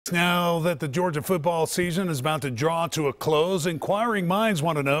Now that the Georgia football season is about to draw to a close, inquiring minds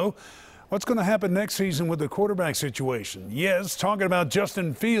want to know what's going to happen next season with the quarterback situation. Yes, talking about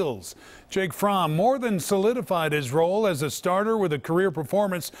Justin Fields. Jake Fromm more than solidified his role as a starter with a career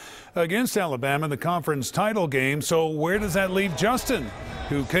performance against Alabama in the conference title game. So where does that leave Justin,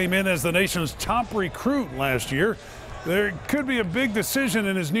 who came in as the nation's top recruit last year? There could be a big decision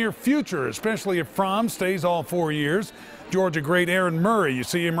in his near future, especially if Fromm stays all 4 years. Georgia great Aaron Murray, you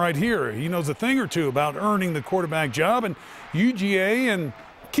see him right here. He knows a thing or two about earning the quarterback job and UGA and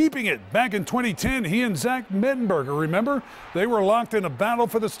keeping it. Back in 2010, he and Zach Mettenberger, remember? They were locked in a battle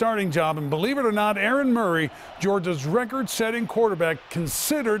for the starting job. And believe it or not, Aaron Murray, Georgia's record-setting quarterback,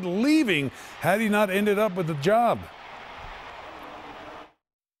 considered leaving had he not ended up with the job.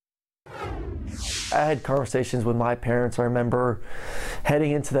 I had conversations with my parents. I remember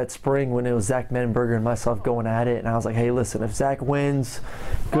heading into that spring when it was Zach Mettenberger and myself going at it, and I was like, "Hey, listen, if Zach wins,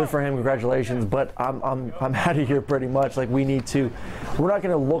 good for him, congratulations. But I'm out of here pretty much. Like we need to. We're not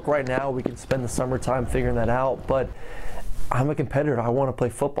going to look right now. We can spend the summertime figuring that out. But I'm a competitor. I want to play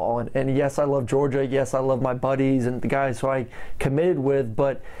football. And yes, I love Georgia. Yes, I love my buddies and the guys who I committed with.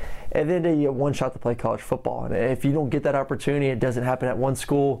 But at the end of the day, you have one shot to play college football. And if you don't get that opportunity, it doesn't happen at one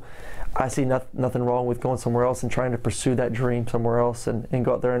school. I see nothing wrong with going somewhere else and trying to pursue that dream somewhere else and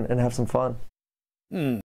go out there and have some fun."